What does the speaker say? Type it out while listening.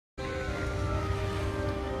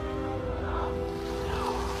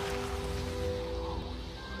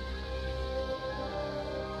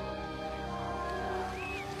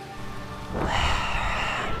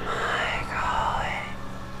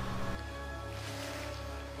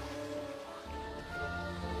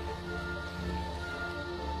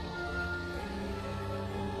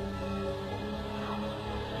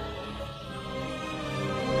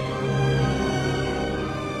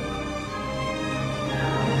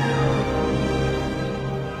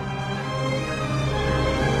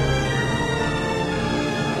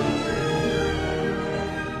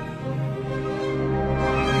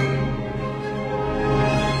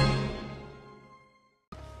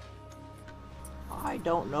I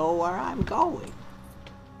don't know where I'm going.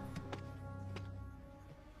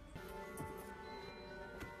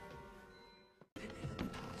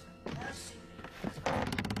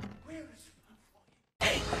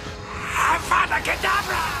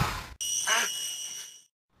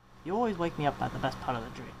 You always wake me up at the best part of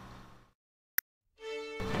the dream.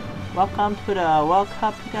 Welcome to the World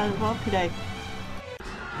Cup 2012 today.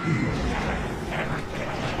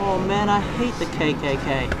 Oh man, I hate the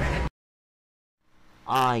KKK.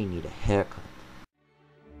 I need a haircut.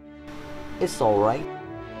 It's alright.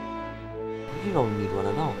 You don't need one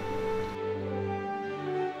at all.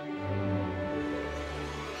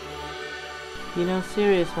 You know,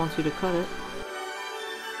 Sirius wants you to cut it.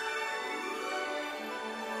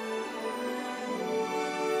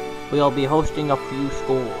 We'll be hosting a few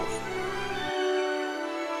schools.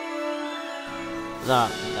 The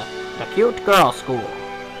cute girl school.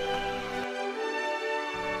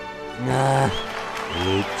 Nah,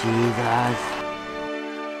 sweet Jesus.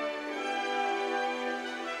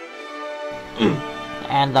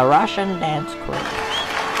 And the Russian dance crew.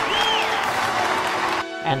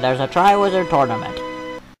 And there's a Tri-Wizard tournament.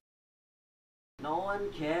 No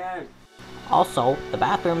one cares. Also, the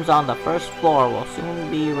bathrooms on the first floor will soon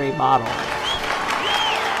be remodeled.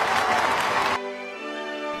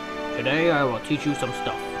 Today I will teach you some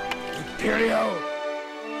stuff. Imperio!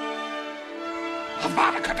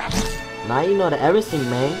 Now you know the everything,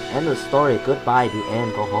 man. End of the story. Goodbye, the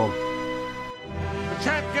end. Go home. The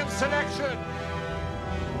champion selection!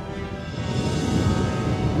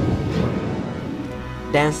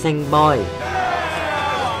 Dancing boy.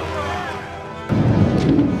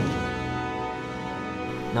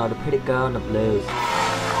 Now the pretty girl in the blues.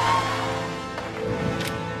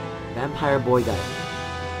 Vampire boy guy.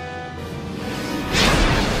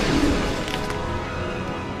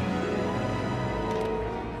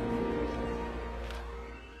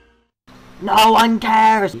 No one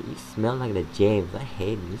cares! You smell like the James. I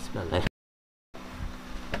hate it. You smell like.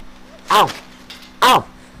 Ow! Ow!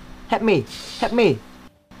 Help me! Help me!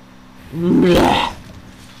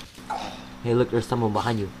 Hey, look, there's someone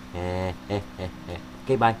behind you.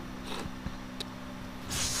 Okay, bye.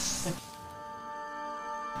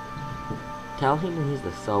 Tell him he's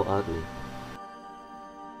so ugly.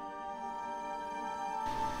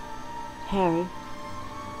 Harry,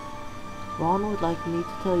 Ron would like me to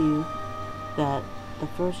tell you that the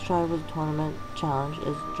first Tri-Wizard tournament challenge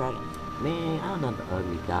is dragons. Man, I'm not the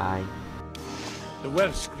ugly guy. The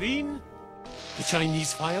Welsh green, the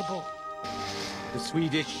Chinese fireball, the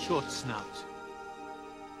Swedish short snout.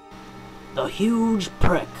 The huge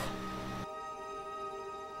prick.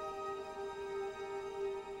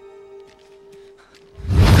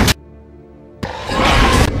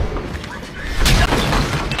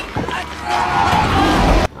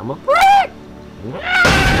 I'm a prick!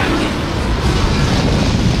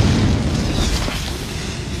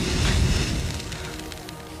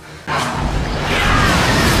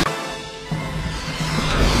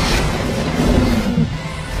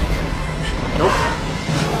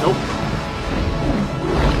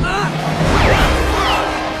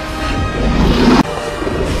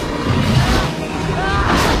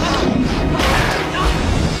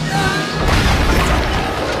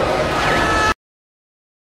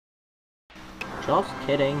 Just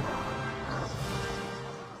kidding.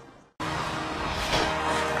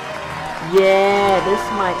 Yeah, this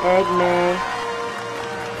is my egg, man.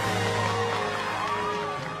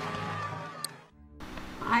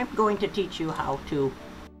 I'm going to teach you how to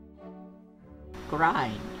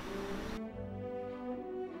grind.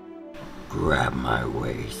 Grab my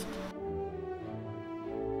waist.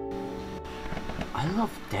 I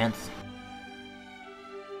love dancing.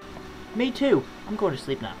 Me too. I'm going to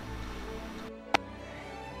sleep now.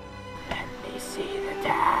 Let me see the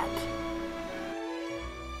dad.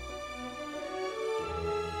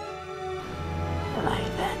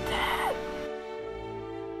 Like that, dad.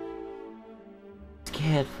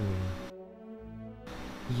 Scared for me.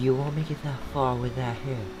 You won't make it that far with that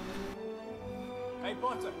hair. Hey,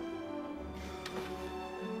 Potter!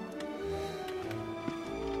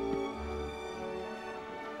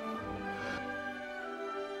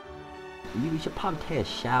 You should probably take a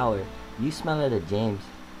shower. You smell like a James.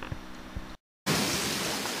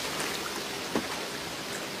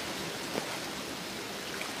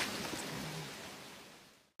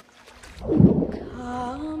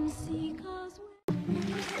 Come seek us.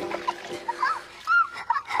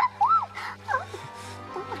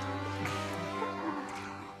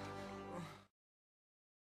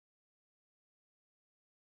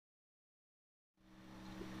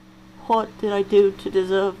 What did I do to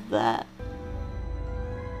deserve that?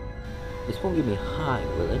 This won't get me high,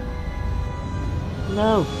 will it?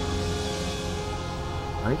 No.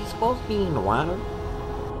 Aren't you supposed to be in the water?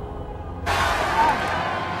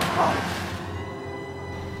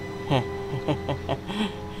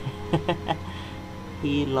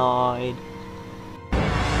 He lied.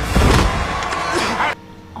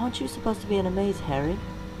 Aren't you supposed to be in a maze, Harry?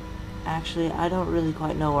 Actually, I don't really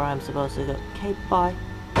quite know where I'm supposed to go. Okay, bye.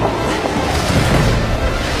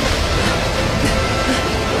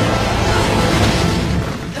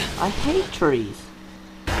 I hate trees.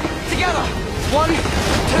 Together! 1, 2,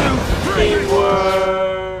 3!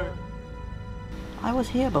 Teamwork! I was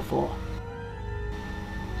here before.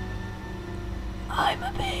 I'm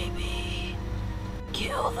a baby.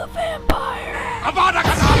 Kill the vampire. Avada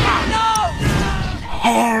Kedavra! No!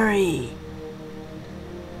 Harry!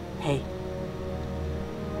 Hey.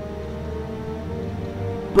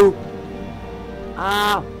 Boop.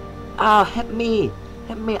 Ow! Ow, help me!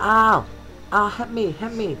 Help me, ow! Ow, help me,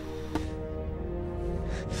 help me!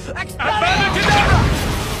 Avada Kedavra!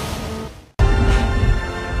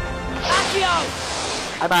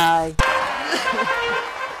 Bye-bye!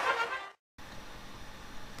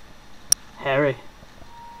 Harry.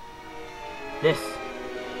 This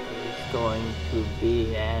is going to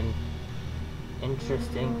be an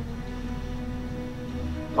interesting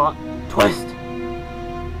plot twist.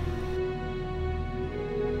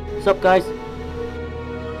 What's up, guys?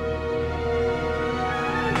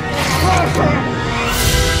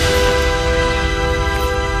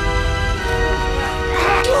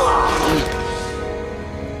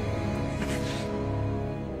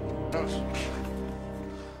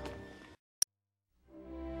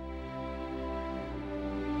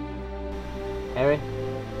 Harry,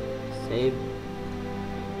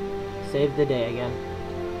 save the day again.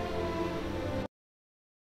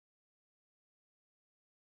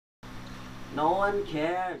 No one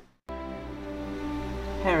cares!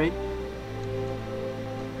 Harry,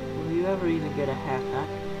 will you ever even get a haircut?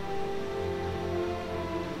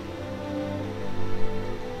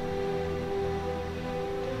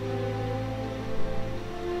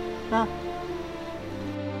 No.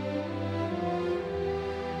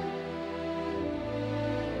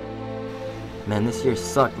 Man, this year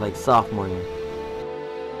sucked like sophomore year.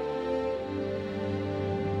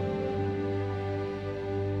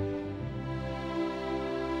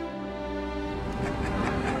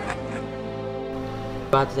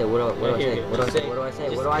 About to say, what do I say? What do I say? What do I say?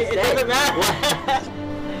 What do I say? It doesn't matter.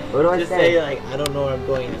 What do I Just say? say like, I don't know where I'm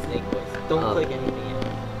going in Snake Voice. Don't click anything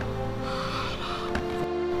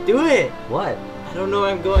in. Do it! What? I don't know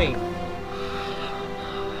where I'm going.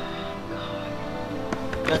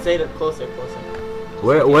 Let's say it closer.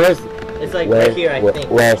 Where's It's like right here, I think.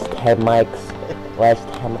 Where's 10 mics? Where's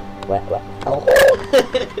 10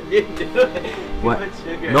 Dude, do it. What? Too much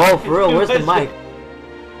sugar. No, for real, Too where's the much mic? sugar.